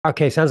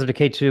Okay, Sounds of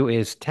Decay 2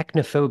 is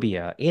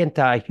Technophobia,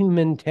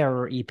 Anti-Human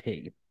Terror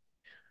EP.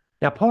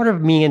 Now, part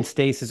of me and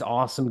Stace's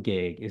awesome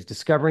gig is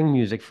discovering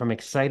music from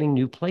exciting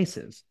new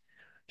places.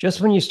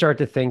 Just when you start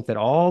to think that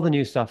all the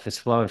new stuff is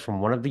flowing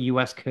from one of the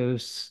US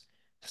coasts,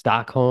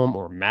 Stockholm,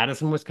 or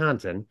Madison,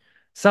 Wisconsin,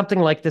 something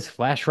like this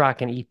flash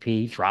rock and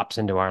EP drops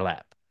into our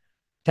lap.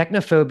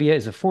 Technophobia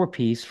is a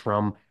four-piece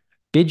from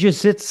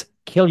Bijicic,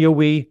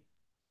 Kieliowi,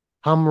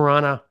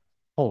 Hamrana,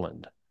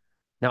 Poland.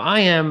 Now,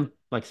 I am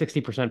like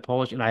 60%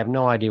 Polish, and I have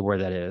no idea where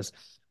that is.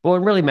 But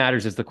what really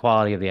matters is the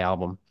quality of the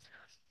album.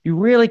 You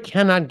really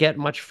cannot get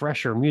much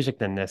fresher music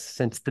than this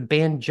since the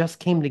band just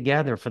came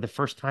together for the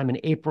first time in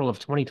April of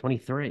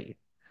 2023.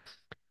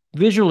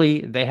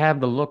 Visually, they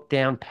have the look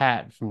down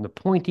pat from the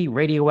pointy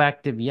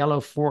radioactive yellow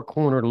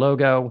four-cornered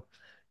logo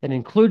that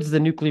includes the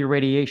nuclear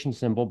radiation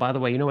symbol. By the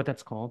way, you know what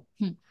that's called?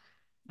 Hmm,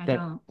 I That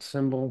don't.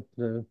 symbol,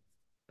 the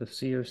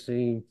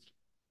COC,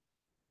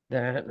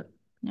 that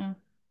Yeah.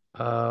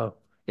 uh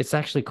it's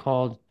actually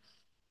called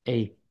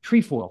a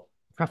trefoil.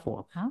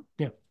 Trefoil. Huh?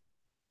 Yeah.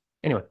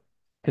 Anyway,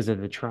 because of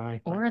the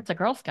tri. Or it's a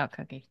Girl Scout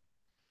cookie.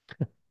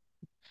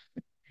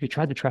 If you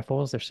tried the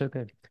trefoils, they're so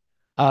good.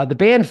 The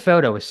band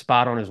photo is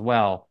spot on as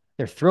well.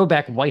 Their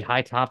throwback white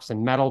high tops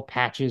and metal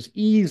patches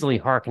easily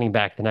harkening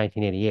back to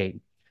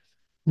 1988.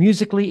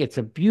 Musically, it's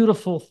a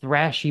beautiful,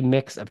 thrashy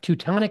mix of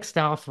Teutonic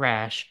style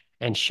thrash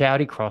and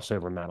shouty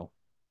crossover metal.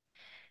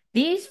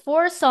 These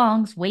four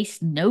songs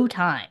waste no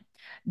time.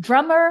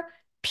 Drummer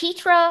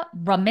Petra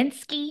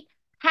Rominsky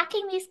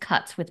packing these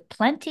cuts with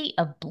plenty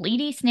of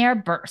bleedy snare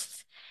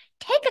bursts.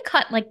 Take a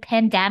cut like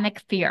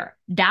Pandemic Fear,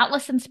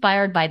 doubtless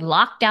inspired by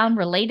lockdown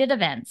related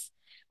events,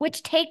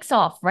 which takes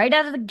off right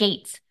out of the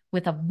gates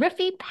with a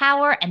riffy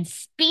power and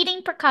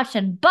speeding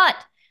percussion, but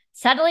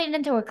settling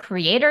into a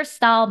creator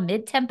style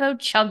mid tempo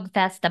chug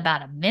fest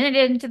about a minute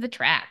into the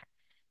track.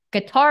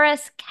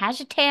 Guitarist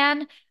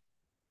Kajetan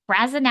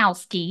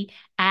Krasinowski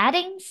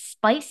adding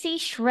spicy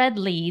shred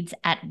leads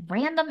at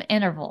random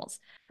intervals.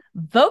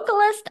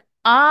 Vocalist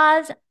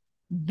Oz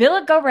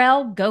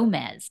Villarreal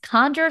Gomez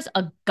conjures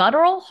a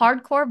guttural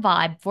hardcore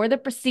vibe for the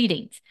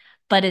proceedings,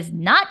 but is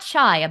not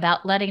shy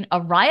about letting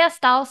Araya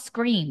style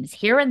screams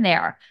here and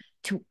there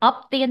to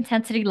up the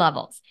intensity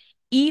levels.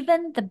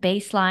 Even the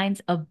bass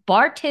lines of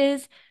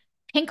Bartiz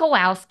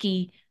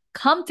Pinkowski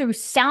come through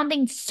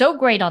sounding so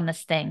great on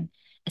this thing,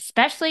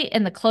 especially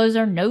in the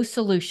closer No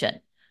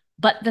Solution.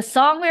 But the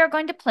song we are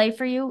going to play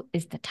for you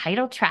is the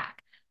title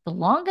track, the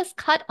longest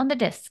cut on the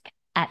disc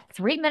at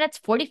 3 minutes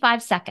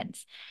 45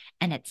 seconds.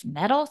 And it's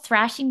metal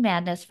thrashing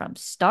madness from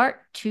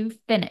start to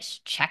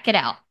finish. Check it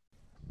out.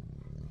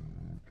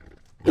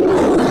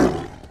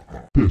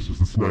 This is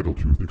the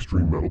Snaggletooth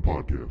Extreme Metal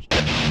Podcast.